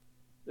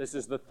This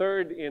is the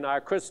third in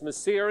our Christmas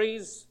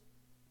series,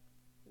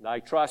 and I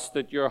trust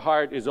that your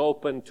heart is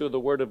open to the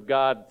Word of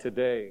God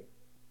today.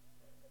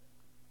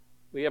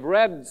 We have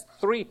read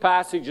 3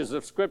 passages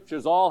of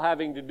Scriptures, all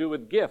having to do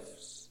with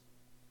gifts.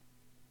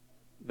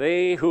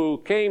 They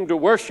who came to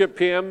worship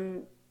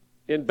Him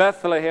in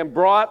Bethlehem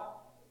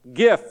brought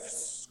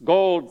gifts,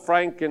 gold,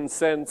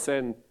 frankincense,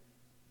 and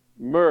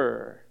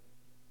myrrh.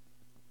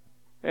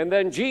 And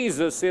then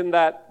Jesus, in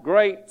that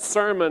great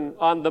Sermon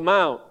on the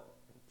Mount,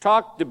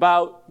 talked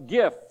about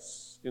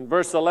gifts. In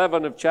verse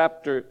 11 of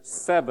chapter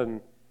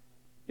 7,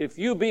 if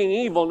you being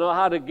evil know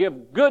how to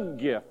give good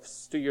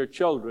gifts to your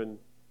children,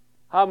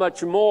 how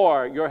much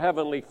more your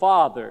heavenly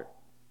Father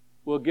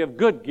will give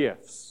good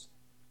gifts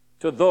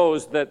to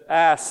those that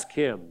ask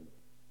Him.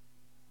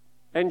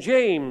 And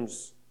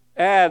James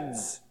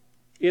adds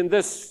in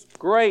this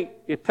great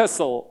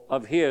epistle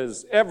of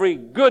his, every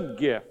good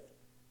gift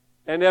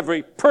and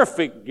every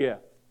perfect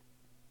gift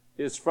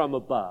is from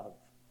above.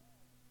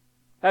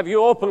 Have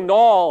you opened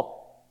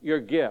all your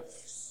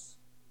gifts?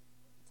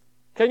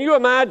 Can you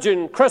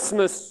imagine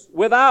Christmas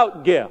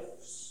without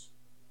gifts?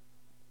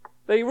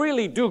 They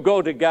really do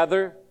go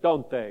together,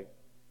 don't they?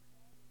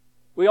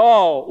 We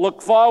all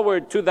look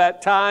forward to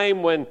that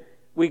time when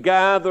we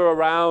gather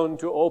around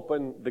to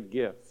open the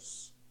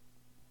gifts.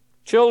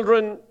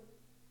 Children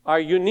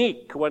are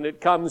unique when it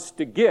comes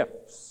to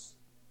gifts.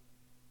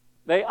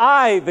 They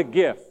eye the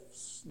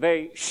gifts.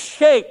 They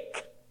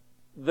shake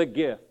the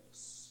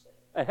gifts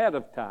ahead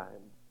of time.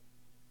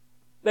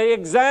 They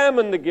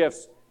examine the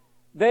gifts.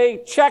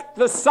 They check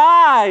the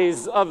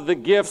size of the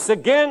gifts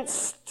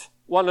against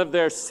one of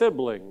their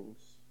siblings.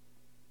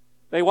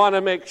 They want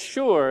to make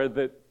sure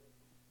that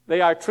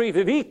they are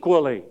treated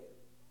equally.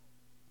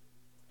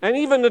 And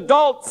even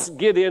adults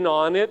get in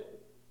on it.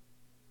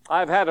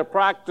 I've had a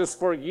practice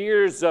for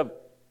years of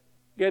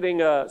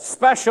getting a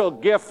special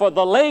gift for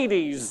the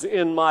ladies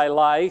in my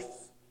life.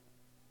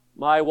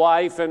 My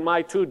wife and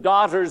my 2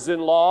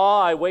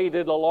 daughters-in-law. I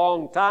waited a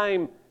long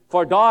time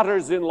for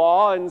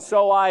daughters-in-law, and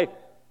so I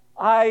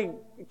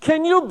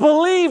can you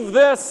believe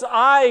this?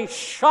 I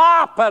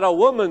shop at a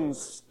woman's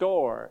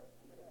store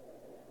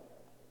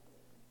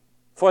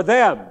for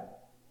them.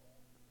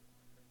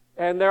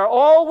 And they're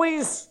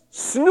always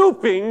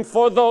snooping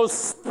for those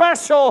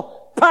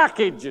special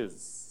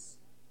packages.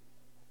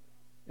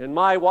 And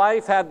my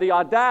wife had the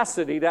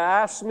audacity to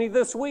ask me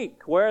this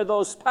week where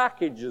those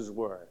packages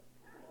were.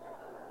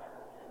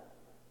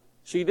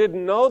 She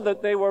didn't know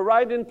that they were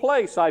right in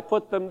place. I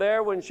put them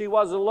there when she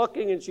wasn't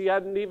looking and she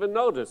hadn't even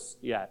noticed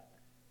yet.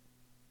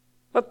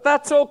 But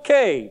that's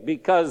okay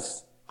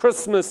because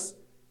Christmas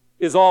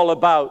is all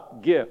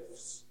about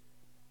gifts.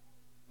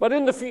 But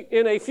in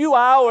a few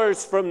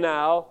hours from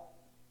now,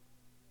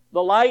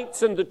 the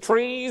lights and the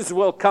trees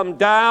will come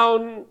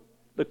down.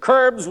 The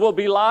curbs will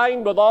be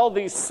lined with all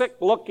these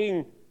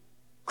sick-looking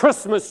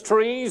Christmas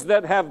trees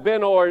that have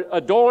been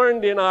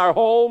adorned in our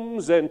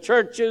homes and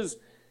churches.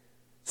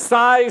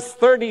 Size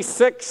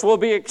 36 will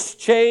be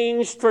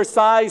exchanged for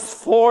size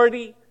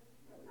 40.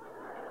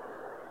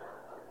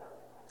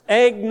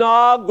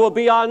 Eggnog will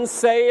be on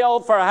sale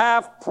for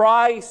half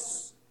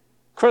price.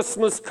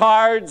 Christmas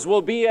cards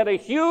will be at a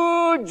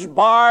huge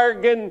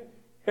bargain,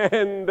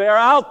 and they're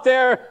out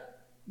there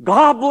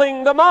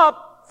gobbling them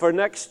up for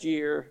next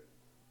year.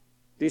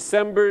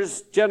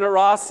 December's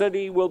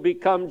generosity will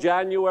become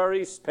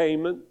January's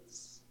payments.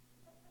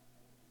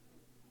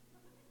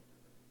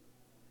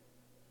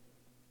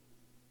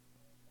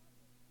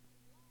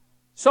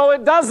 So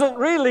it doesn't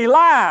really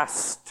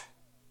last,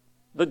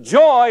 the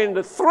joy and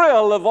the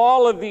thrill of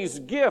all of these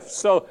gifts.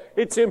 So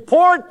it's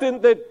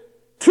important that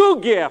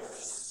 2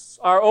 gifts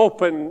are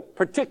open,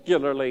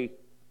 particularly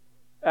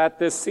at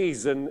this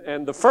season.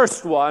 And the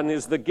first one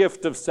is the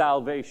gift of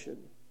salvation.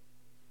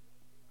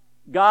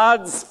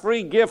 God's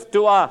free gift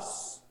to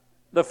us,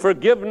 the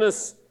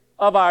forgiveness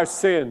of our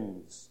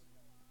sins.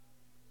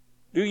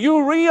 Do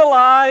you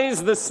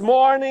realize this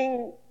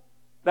morning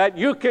that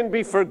you can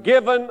be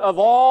forgiven of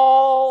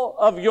all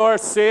of your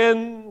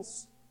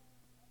sins?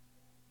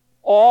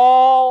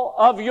 All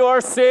of your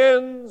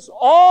sins.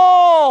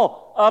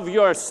 All of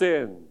your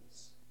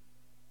sins.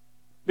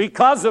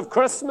 Because of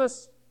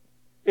Christmas,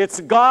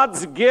 it's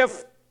God's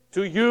gift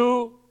to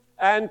you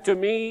and to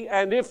me.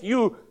 And if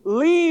you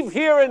leave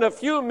here in a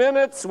few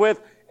minutes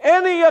with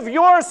any of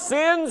your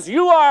sins,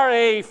 you are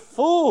a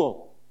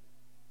fool.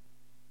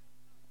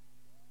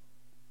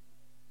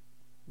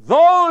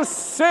 Those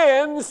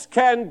sins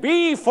can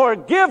be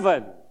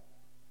forgiven,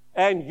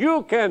 and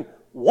you can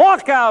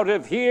walk out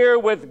of here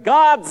with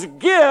God's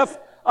gift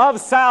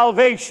of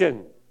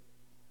salvation.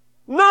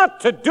 Not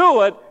to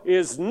do it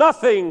is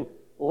nothing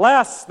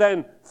less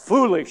than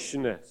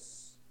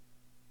foolishness.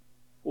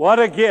 What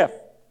a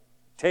gift.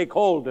 Take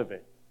hold of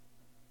it.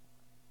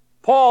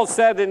 Paul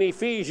said in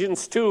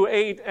Ephesians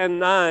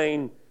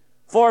 2:8-9,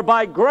 "For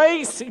by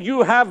grace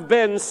you have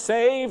been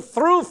saved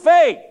through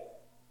faith,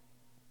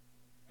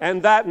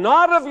 and that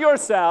not of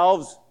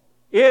yourselves,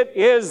 it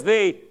is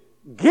the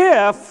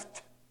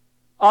gift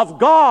of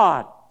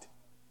God,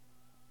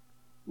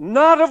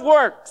 not of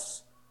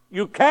works,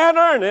 You can't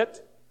earn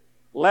it,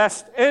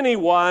 lest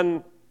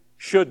anyone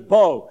should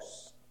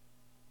boast.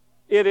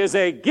 It is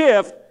a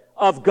gift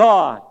of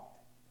God.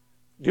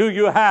 Do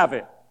you have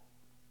it?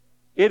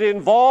 It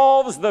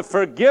involves the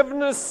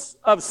forgiveness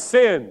of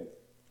sin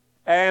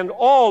and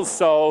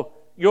also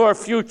your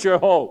future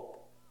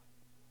hope.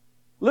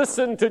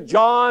 Listen to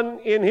John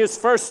in his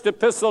first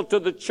epistle to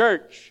the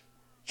church,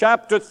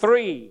 chapter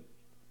 3.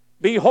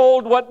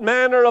 Behold, what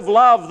manner of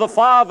love the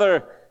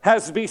Father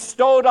has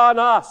bestowed on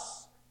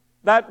us,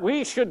 that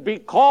we should be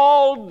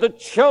called the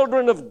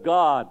children of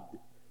God.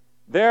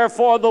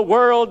 Therefore the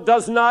world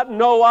does not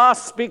know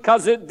us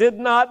because it did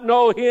not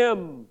know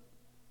him.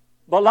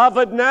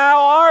 Beloved, now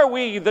are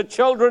we the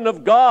children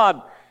of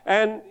God,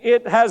 and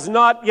it has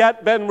not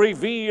yet been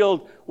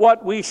revealed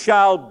what we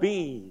shall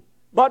be.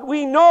 But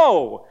we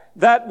know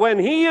that when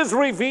he is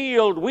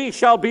revealed, we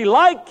shall be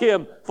like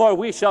him, for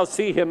we shall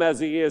see him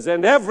as he is.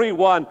 And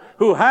everyone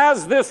who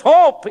has this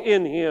hope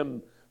in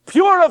him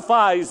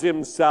purifies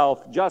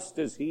himself just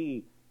as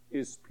he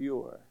is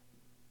pure.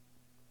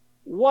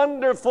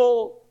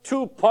 Wonderful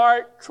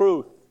two-part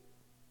truth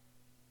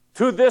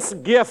to this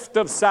gift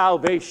of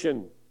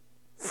salvation,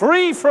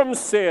 free from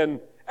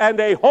sin and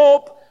a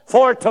hope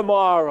for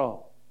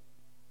tomorrow.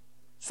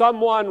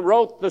 Someone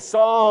wrote the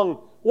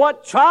song,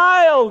 "What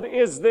child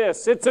is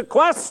this?" It's a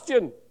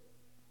question.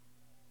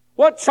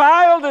 What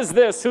child is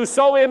this who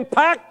so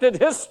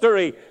impacted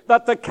history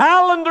that the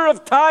calendar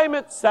of time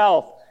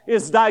itself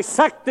is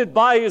dissected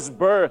by his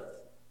birth?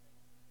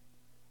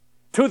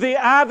 To the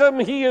atom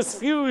he is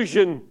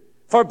fusion,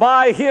 for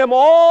by him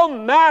all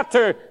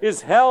matter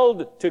is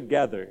held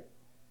together.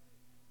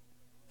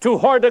 To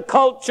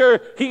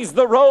horticulture, he's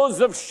the rose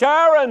of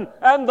Sharon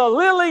and the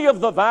lily of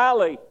the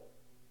valley.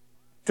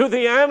 To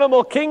the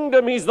animal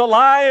kingdom, he's the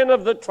lion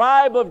of the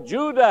tribe of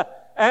Judah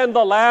and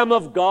the Lamb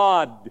of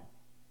God.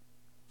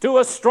 To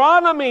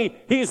astronomy,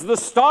 he's the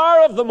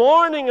star of the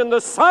morning and the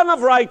sun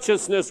of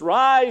righteousness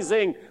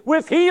rising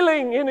with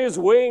healing in his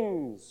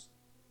wings.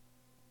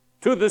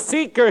 To the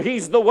seeker,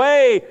 he's the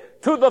way.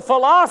 To the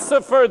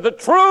philosopher, the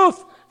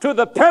truth. To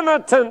the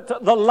penitent,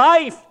 the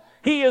life.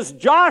 He is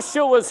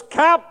Joshua's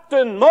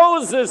captain,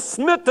 Moses'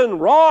 smitten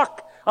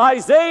rock,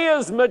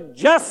 Isaiah's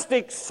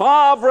majestic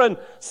sovereign,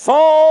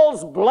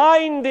 Saul's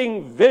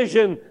blinding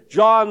vision,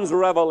 John's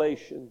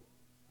revelation.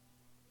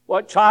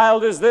 What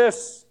child is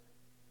this?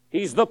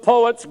 He's the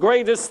poet's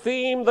greatest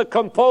theme, the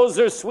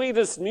composer's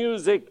sweetest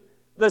music,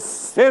 the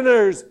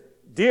sinner's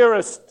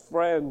dearest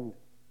friend.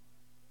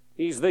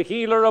 He's the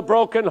healer of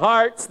broken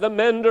hearts, the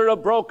mender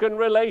of broken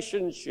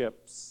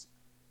relationships,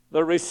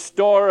 the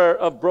restorer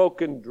of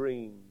broken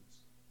dreams.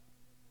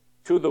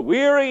 To the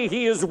weary,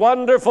 he is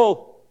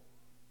wonderful.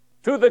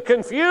 To the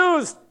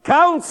confused,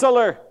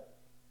 counselor.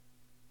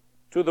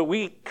 To the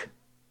weak,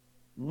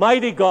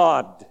 mighty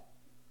God.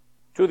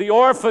 To the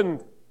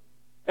orphaned,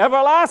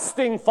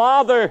 everlasting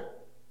Father.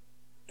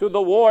 To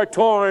the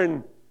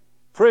war-torn,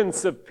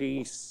 Prince of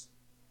Peace.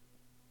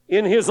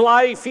 In his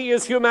life, he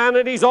is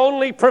humanity's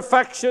only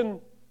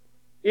perfection.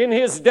 In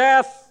his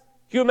death,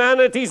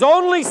 humanity's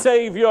only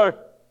Savior.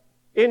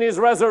 In his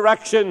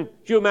resurrection,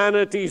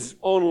 humanity's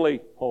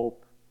only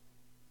hope.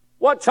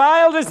 What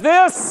child is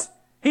this?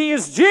 He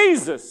is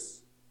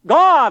Jesus,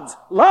 God's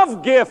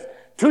love gift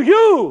to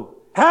you.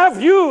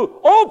 Have you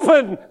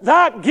opened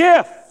that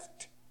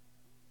gift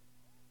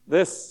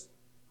this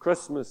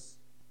Christmas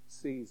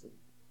season?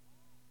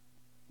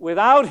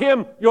 Without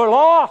him, you're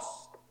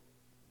lost.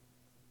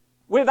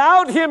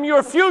 Without him,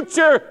 your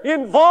future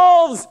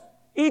involves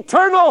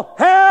eternal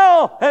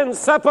hell and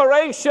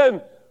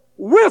separation.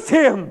 With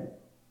him,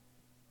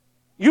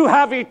 you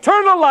have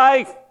eternal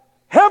life.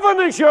 Heaven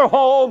is your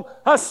home,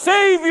 a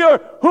Savior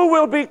who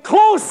will be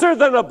closer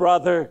than a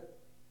brother.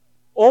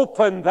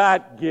 Open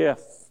that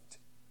gift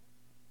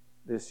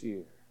this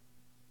year.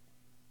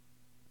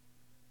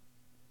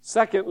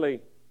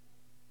 Secondly,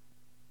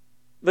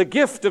 the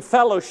gift of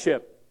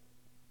fellowship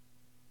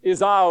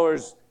is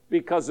ours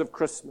because of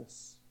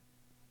Christmas.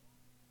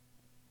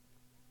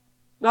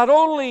 Not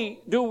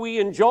only do we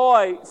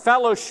enjoy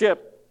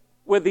fellowship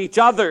with each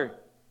other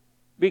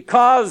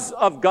because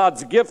of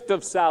God's gift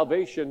of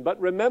salvation, but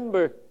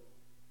remember,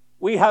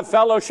 we have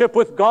fellowship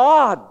with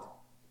God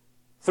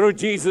through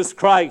Jesus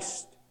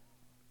Christ.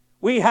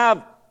 We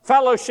have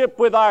fellowship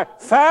with our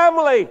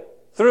family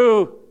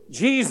through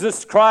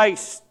Jesus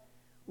Christ.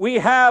 We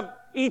have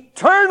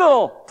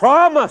eternal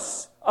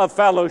promise of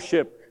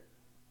fellowship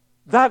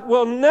that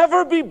will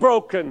never be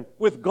broken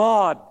with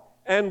God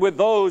and with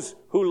those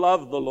who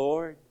love the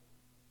Lord.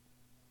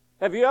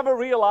 Have you ever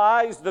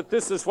realized that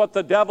this is what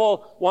the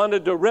devil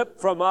wanted to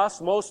rip from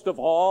us most of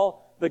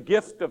all, the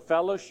gift of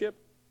fellowship?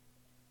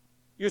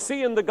 You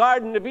see, in the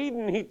Garden of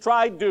Eden, he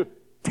tried to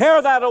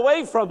tear that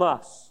away from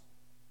us.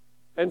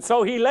 And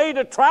so he laid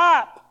a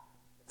trap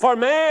for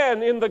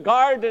man in the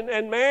garden,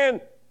 and man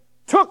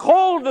took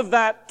hold of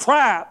that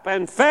trap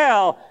and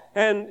fell,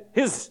 and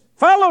his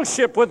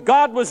fellowship with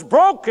God was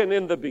broken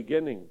in the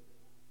beginning.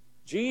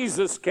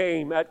 Jesus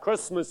came at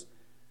Christmas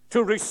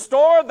to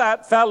restore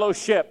that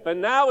fellowship.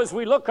 And now as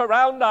we look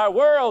around our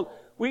world,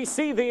 We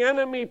see the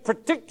enemy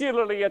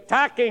particularly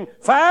attacking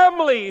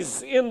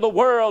families in the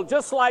world,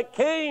 just like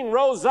Cain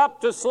rose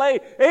up to slay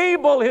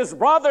Abel, his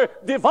brother,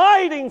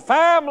 dividing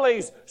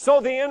families.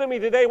 So the enemy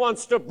today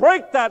wants to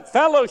break that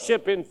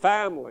fellowship in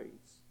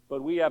families.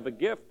 But we have a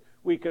gift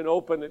we can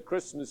open at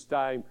Christmas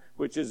time,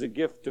 which is a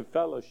gift of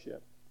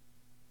fellowship.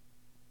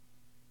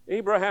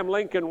 Abraham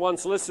Lincoln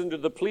once listened to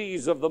the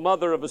pleas of the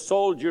mother of a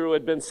soldier who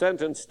had been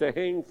sentenced to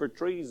hang for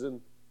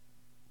treason.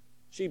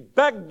 She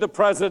begged the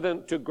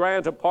president to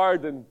grant a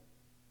pardon.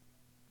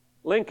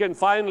 Lincoln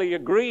finally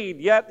agreed,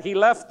 yet he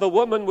left the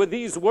woman with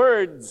these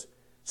words,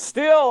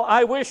 "Still,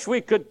 I wish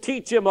we could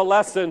teach him a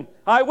lesson.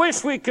 I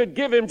wish we could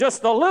give him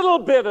just a little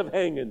bit of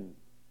hanging."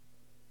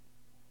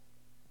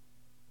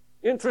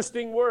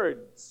 Interesting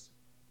words.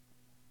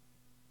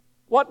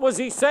 What was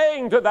he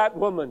saying to that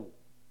woman?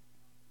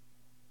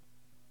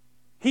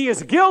 He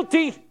is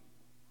guilty,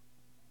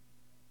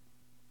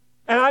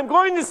 and I'm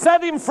going to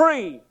set him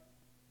free.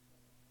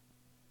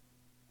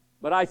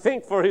 But I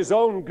think for his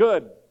own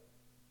good,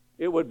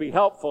 it would be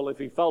helpful if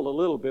he felt a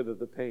little bit of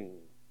the pain,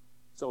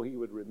 so he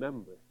would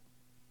remember.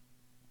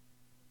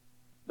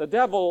 The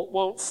devil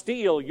won't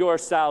steal your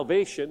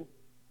salvation.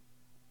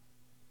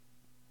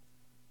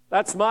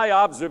 That's my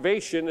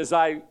observation as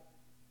I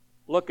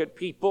look at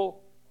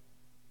people.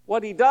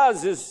 What he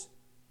does is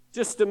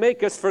just to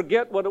make us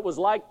forget what it was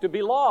like to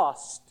be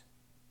lost.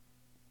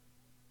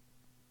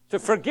 To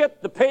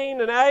forget the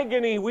pain and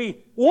agony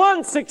we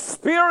once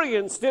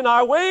experienced in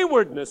our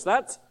waywardness.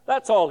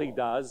 That's all he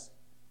does.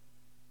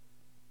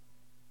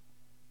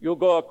 You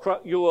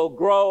will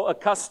grow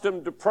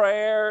accustomed to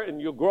prayer,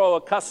 and you'll grow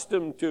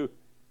accustomed to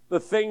the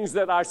things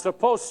that are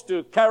supposed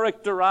to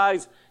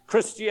characterize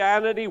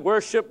Christianity.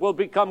 Worship will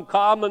become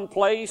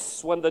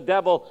commonplace when the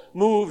devil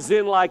moves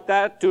in like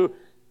that to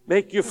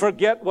make you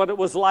forget what it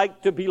was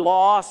like to be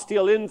lost.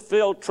 He'll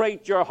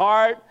infiltrate your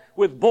heart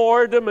with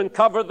boredom and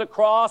cover the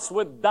cross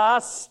with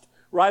dust,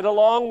 right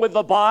along with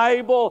the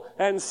Bible,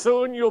 and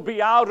soon you'll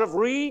be out of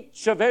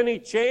reach of any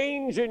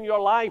change in your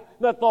life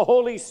that the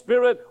Holy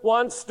Spirit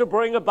wants to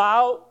bring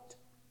about.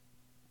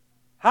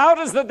 How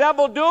does the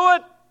devil do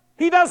it?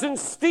 He doesn't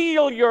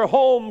steal your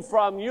home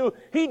from you.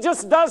 He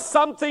just does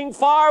something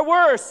far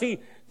worse.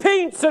 He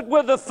paints it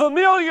with a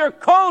familiar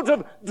coat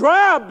of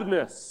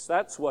drabness.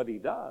 That's what he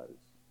does.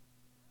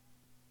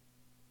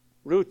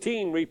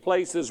 Routine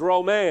replaces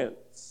romance.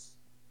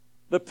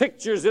 The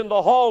pictures in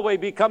the hallway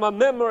become a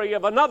memory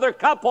of another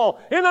couple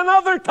in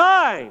another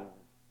time,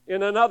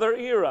 in another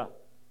era.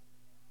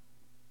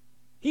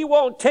 He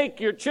won't take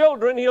your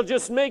children. He'll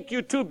just make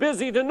you too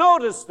busy to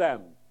notice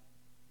them.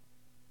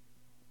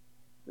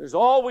 There's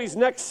always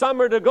next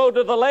summer to go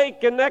to the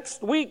lake and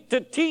next week to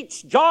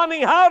teach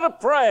Johnny how to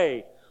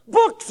pray.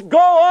 Books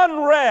go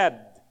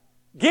unread.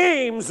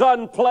 Games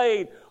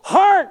unplayed.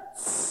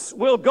 Hearts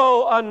will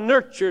go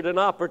unnurtured and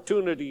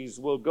opportunities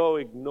will go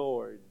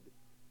ignored.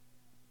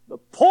 The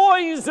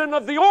poison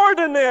of the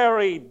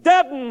ordinary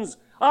deadens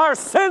our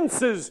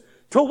senses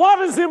to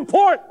what is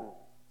important.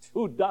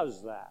 Who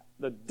does that?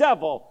 The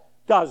devil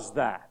does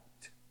that.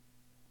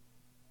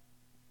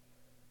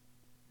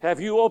 Have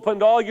you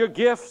opened all your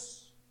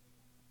gifts?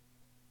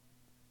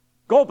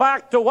 Go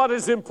back to what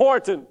is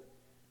important.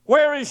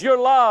 Where is your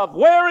love?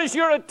 Where is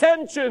your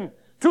attention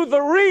to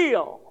the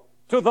real,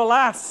 to the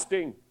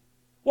lasting?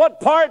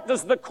 What part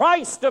does the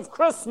Christ of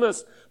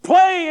Christmas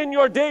play in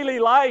your daily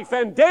life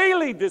and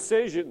daily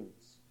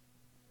decisions?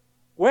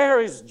 Where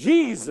is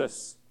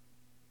Jesus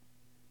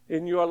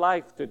in your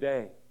life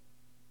today?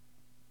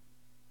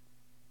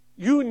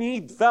 You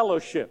need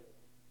fellowship.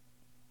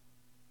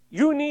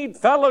 You need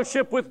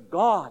fellowship with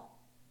God.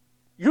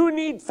 You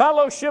need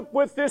fellowship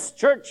with this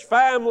church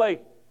family.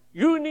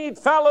 You need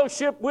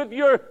fellowship with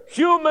your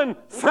human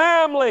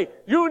family.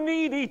 You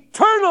need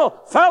eternal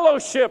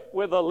fellowship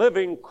with a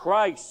living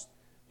Christ.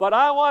 But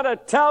I want to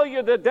tell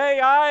you today,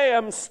 I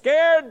am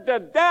scared to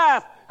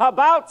death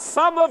about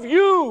some of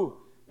you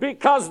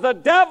because the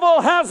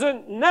devil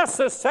hasn't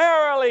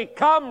necessarily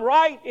come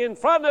right in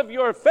front of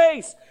your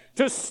face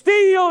to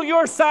steal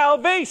your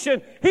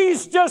salvation.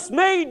 He's just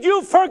made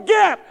you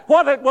forget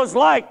what it was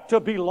like to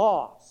be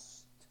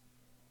lost.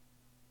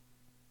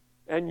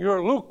 And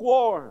you're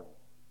lukewarm,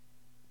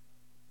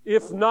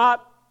 if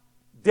not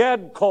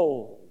dead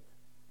cold.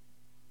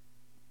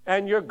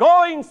 And you're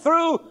going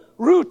through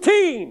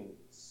routine.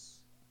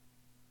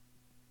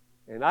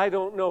 And I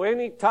don't know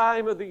any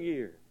time of the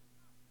year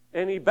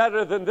any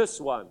better than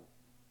this one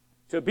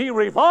to be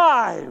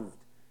revived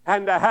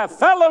and to have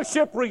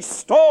fellowship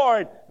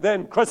restored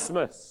than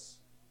Christmas.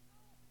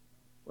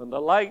 When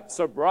the lights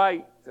are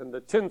bright and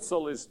the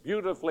tinsel is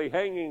beautifully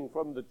hanging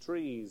from the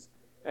trees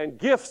and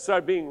gifts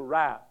are being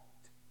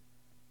wrapped,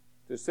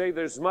 to say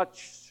there's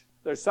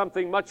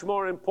something much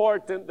more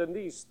important than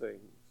these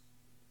things.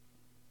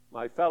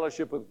 My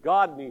fellowship with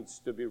God needs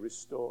to be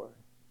restored.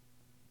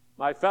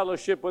 My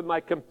fellowship with my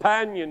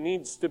companion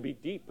needs to be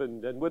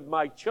deepened, and with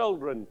my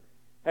children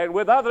and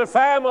with other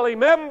family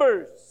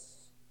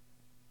members.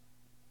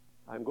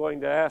 I'm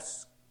going to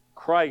ask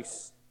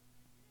Christ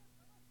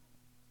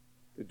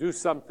to do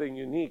something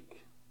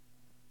unique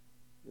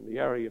the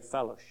area of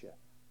fellowship.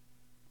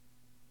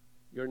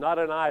 You're not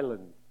an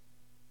island.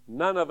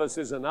 None of us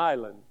is an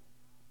island.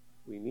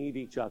 We need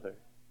each other.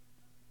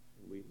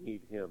 And we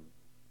need Him.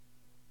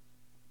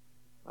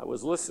 I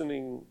was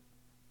listening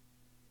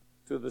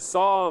to the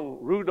song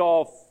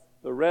Rudolph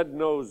the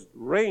Red-Nosed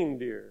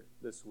Reindeer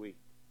this week.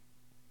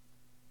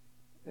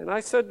 And I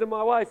said to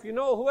my wife, you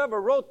know,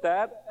 whoever wrote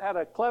that had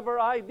a clever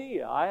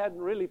idea. I hadn't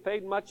really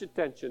paid much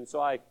attention,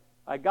 so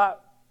I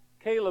got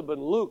Caleb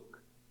and Luke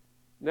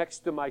next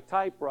to my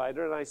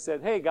typewriter, and I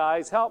said, hey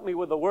guys, help me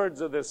with the words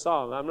of this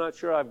song. I'm not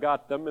sure I've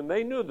got them, and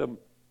they knew them.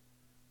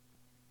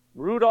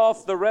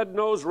 Rudolph the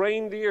Red-Nosed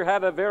Reindeer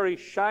had a very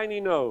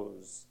shiny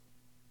nose,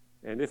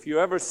 and if you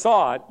ever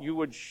saw it, you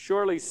would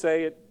surely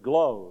say it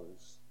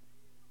glows.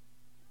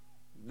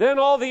 Then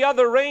all the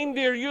other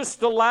reindeer used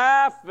to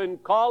laugh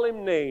and call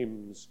him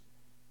names.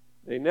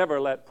 They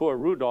never let poor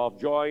Rudolph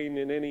join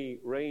in any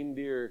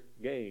reindeer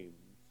games.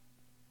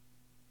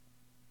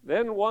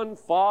 Then one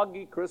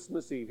foggy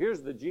Christmas Eve,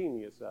 here's the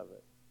genius of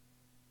it.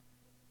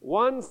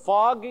 One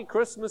foggy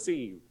Christmas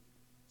Eve,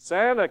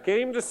 Santa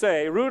came to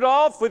say,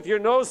 Rudolph, with your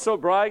nose so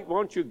bright,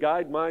 won't you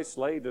guide my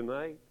sleigh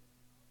tonight?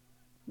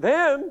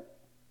 Then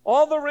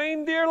all the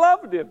reindeer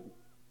loved him,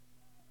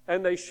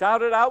 and they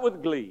shouted out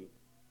with glee,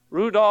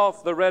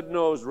 Rudolph the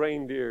Red-Nosed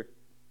Reindeer,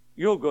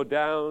 you'll go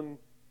down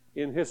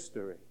in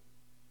history.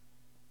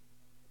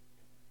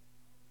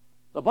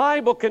 The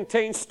Bible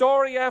contains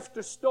story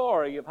after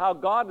story of how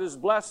God has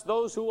blessed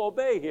those who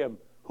obey Him,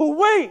 who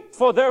wait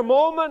for their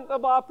moment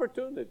of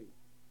opportunity.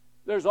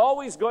 There's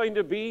always going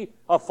to be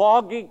a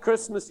foggy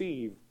Christmas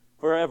Eve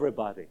for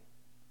everybody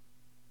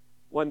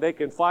when they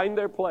can find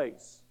their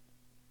place.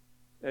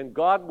 And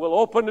God will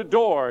open a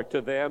door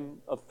to them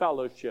of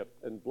fellowship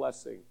and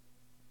blessing.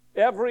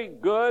 Every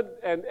good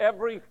and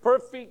every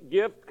perfect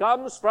gift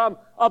comes from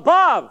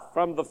above,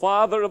 from the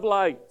Father of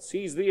lights.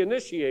 He's the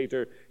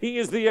initiator. He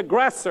is the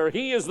aggressor.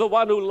 He is the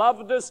one who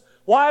loved us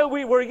while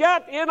we were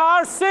yet in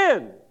our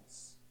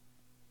sins.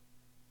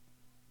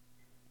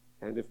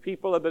 And if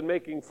people have been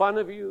making fun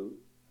of you,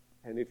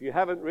 and if you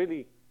haven't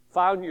really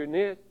found your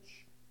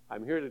niche,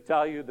 I'm here to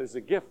tell you there's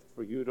a gift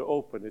for you to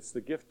open. It's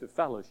the gift of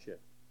fellowship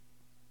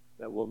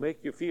that will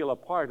make you feel a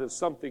part of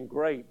something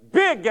great,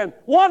 big and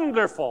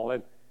wonderful.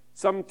 And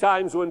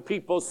sometimes when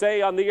people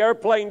say on the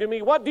airplane to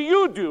me, what do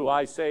you do?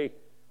 I say,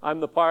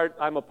 I'm a part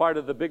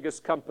of the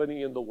biggest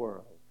company in the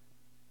world.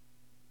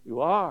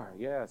 You are,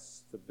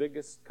 yes, the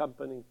biggest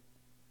company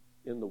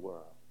in the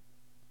world.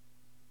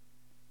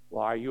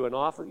 Well, are you an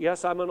officer?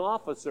 Yes, I'm an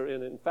officer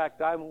in it. In fact,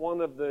 I'm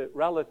one of the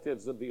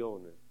relatives of the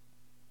owner.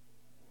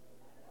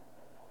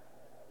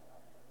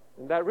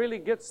 And that really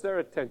gets their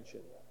attention.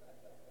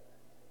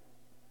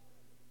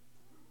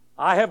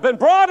 I have been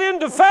brought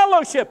into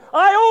fellowship.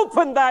 I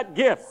opened that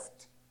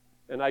gift.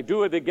 And I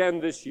do it again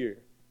this year.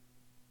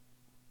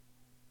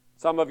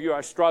 Some of you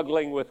are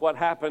struggling with what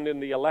happened in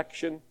the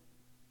election.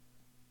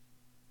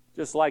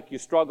 Just like you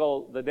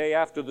struggle the day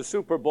after the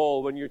Super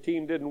Bowl when your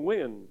team didn't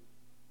win.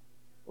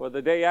 Or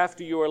the day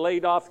after you were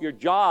laid off your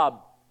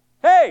job.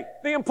 Hey,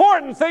 the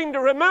important thing to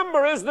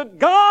remember is that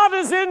God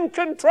is in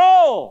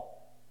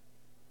control.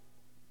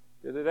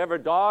 Did it ever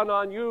dawn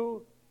on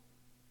you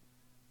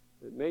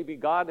that maybe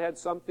God had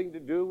something to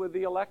do with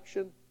the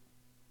election?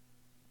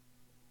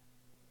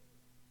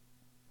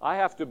 I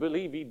have to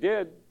believe He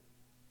did.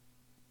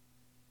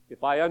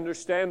 If I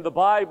understand the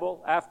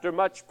Bible, after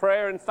much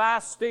prayer and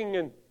fasting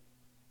and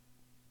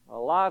a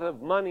lot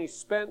of money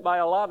spent by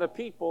a lot of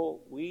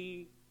people,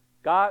 we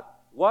got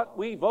what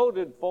we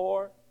voted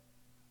for.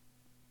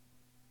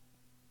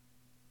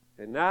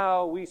 And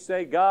now we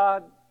say,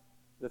 God,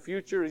 the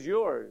future is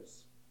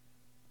yours.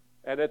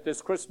 And at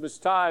this Christmas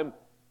time,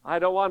 I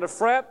don't want to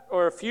fret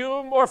or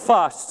fume or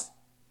fuss.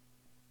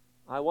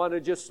 I want to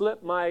just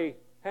slip my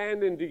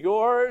hand into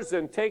yours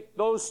and take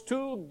those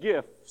two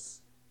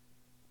gifts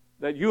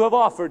that you have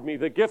offered me,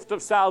 the gift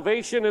of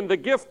salvation and the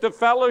gift of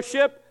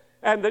fellowship,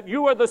 and that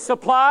you are the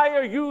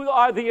supplier, you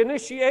are the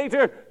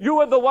initiator, you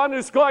are the one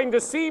who's going to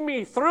see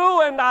me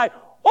through, and I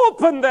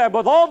open them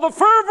with all the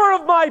fervor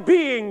of my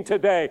being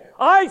today.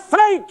 I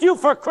thank you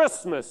for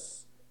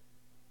Christmas,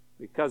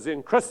 because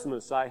in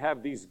Christmas I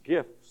have these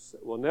gifts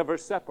that will never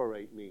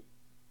separate me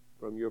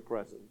from your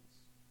presence.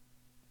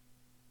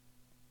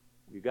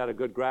 You got a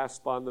good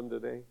grasp on them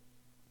today?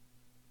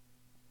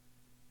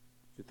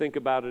 You think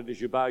about it as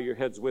you bow your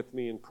heads with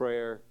me in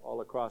prayer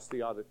all across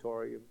the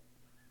auditorium.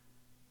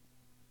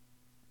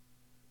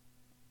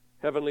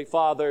 Heavenly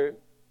Father,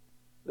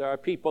 there are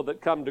people that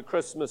come to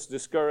Christmas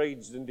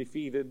discouraged and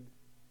defeated.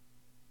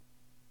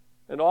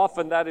 And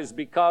often that is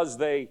because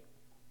they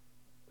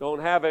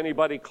don't have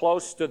anybody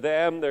close to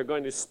them. They're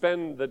going to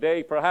spend the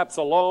day perhaps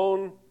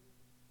alone.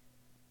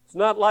 It's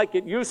not like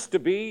it used to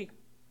be.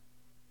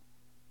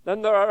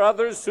 Then there are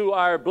others who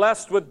are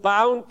blessed with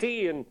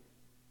bounty, and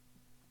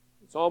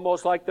it's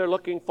almost like they're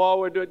looking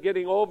forward to it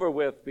getting over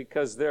with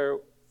because they're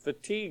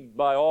fatigued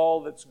by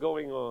all that's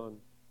going on.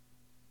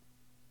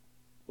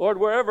 Lord,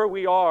 wherever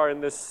we are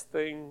in this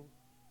thing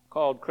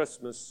called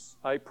Christmas,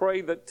 I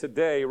pray that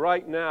today,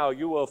 right now,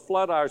 you will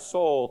flood our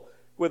soul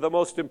with the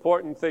most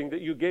important thing,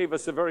 that you gave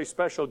us a very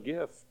special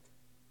gift.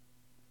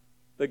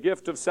 The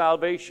gift of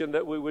salvation,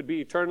 that we would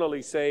be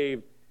eternally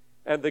saved,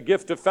 and the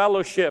gift of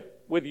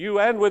fellowship with you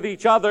and with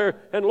each other.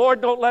 And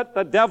Lord, don't let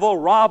the devil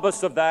rob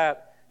us of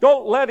that.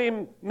 Don't let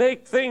him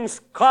make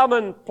things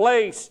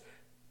commonplace.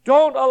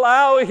 Don't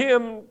allow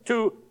him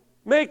to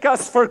make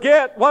us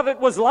forget what it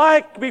was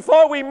like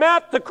before we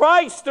met the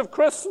Christ of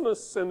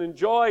Christmas and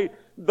enjoy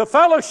the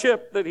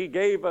fellowship that he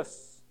gave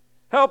us.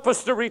 Help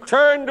us to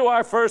return to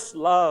our first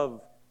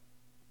love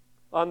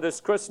on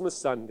this Christmas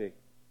Sunday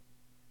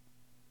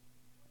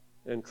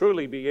and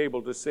truly be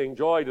able to sing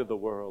joy to the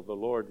world, the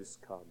Lord is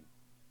come.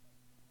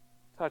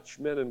 Touch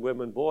men and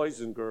women, boys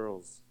and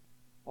girls,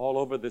 all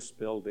over this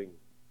building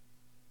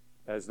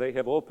as they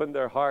have opened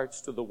their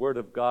hearts to the Word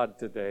of God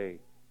today.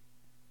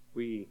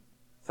 We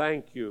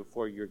thank you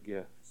for your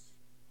gifts.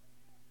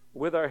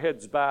 With our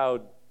heads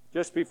bowed,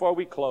 just before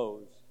we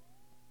close,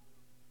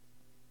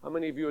 how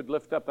many of you would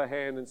lift up a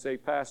hand and say,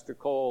 Pastor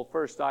Cole,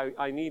 first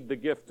I need the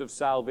gift of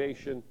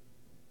salvation.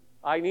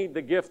 I need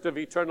the gift of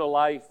eternal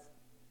life.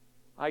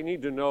 I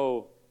need to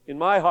know in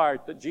my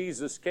heart that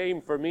Jesus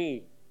came for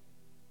me,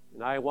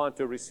 and I want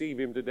to receive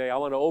him today. I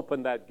want to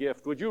open that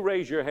gift. Would you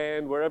raise your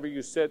hand wherever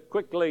you sit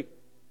quickly?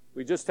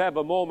 We just have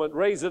a moment.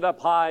 Raise it up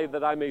high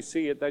that I may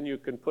see it. Then you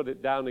can put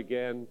it down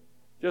again.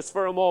 Just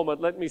for a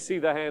moment, let me see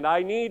the hand.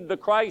 I need the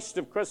Christ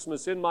of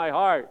Christmas in my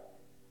heart.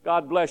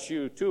 God bless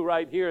you. Two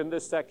right here in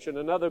this section.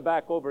 Another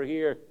back over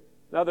here.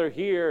 Another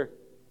here.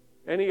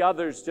 Any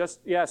others? Just,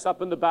 yes,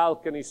 up in the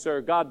balcony,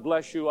 sir. God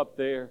bless you up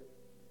there.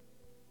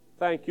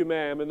 Thank you,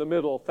 ma'am. In the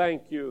middle.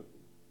 Thank you.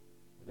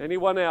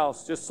 Anyone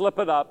else? Just slip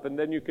it up and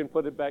then you can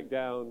put it back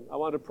down. I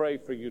want to pray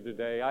for you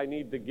today. I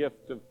need the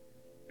gift of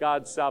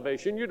God's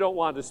salvation. You don't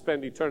want to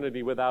spend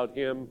eternity without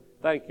him.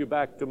 Thank you.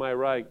 Back to my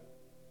right.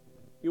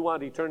 You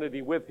want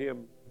eternity with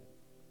him.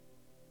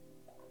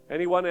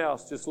 Anyone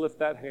else? Just lift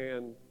that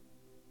hand.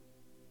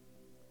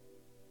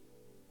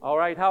 All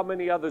right, how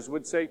many others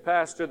would say,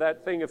 Pastor,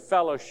 that thing of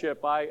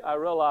fellowship, I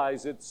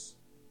realize it's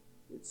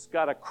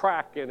got a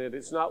crack in it.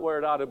 It's not where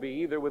it ought to be,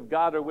 either with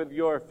God or with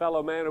your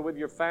fellow man or with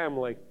your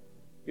family.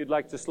 You'd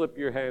like to slip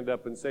your hand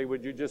up and say,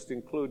 would you just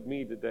include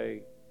me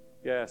today?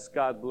 Yes,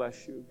 God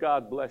bless you.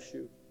 God bless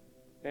you.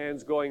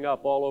 Hands going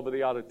up all over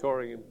the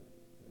auditorium.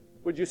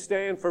 Would you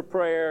stand for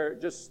prayer?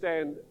 Just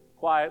stand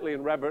quietly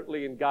and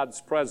reverently in God's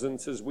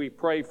presence as we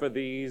pray for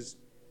these.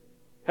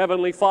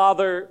 Heavenly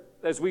Father,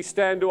 as we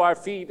stand to our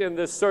feet in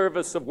this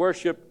service of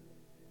worship,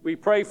 we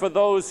pray for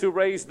those who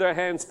raised their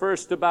hands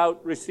first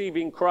about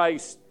receiving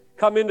Christ.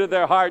 Come into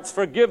their hearts,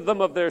 forgive them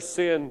of their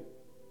sin,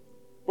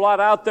 blot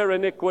out their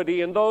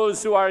iniquity, and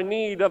those who are in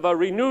need of a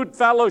renewed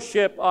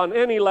fellowship on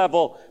any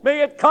level,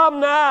 may it come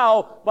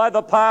now by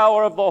the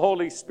power of the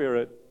Holy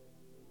Spirit.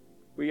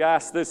 We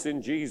ask this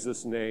in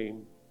Jesus'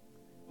 name.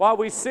 While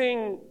we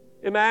sing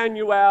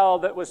Emmanuel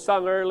that was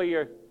sung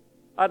earlier,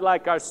 I'd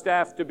like our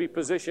staff to be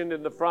positioned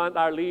in the front,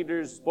 our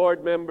leaders,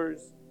 board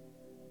members.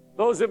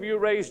 Those of you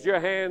raised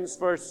your hands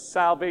for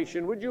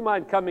salvation, would you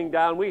mind coming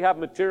down? We have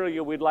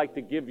material we'd like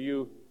to give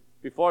you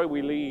before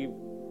we leave.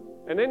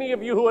 And any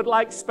of you who would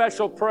like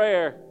special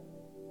prayer,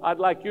 I'd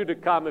like you to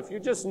come. If you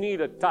just need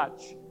a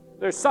touch,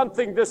 there's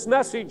something this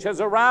message has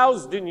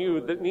aroused in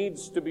you that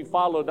needs to be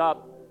followed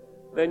up,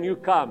 then you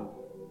come.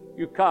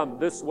 You come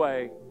this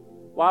way.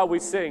 While we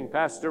sing,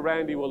 Pastor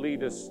Randy will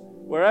lead us.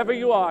 Wherever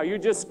you are, you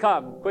just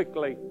come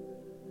quickly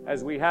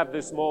as we have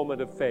this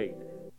moment of faith.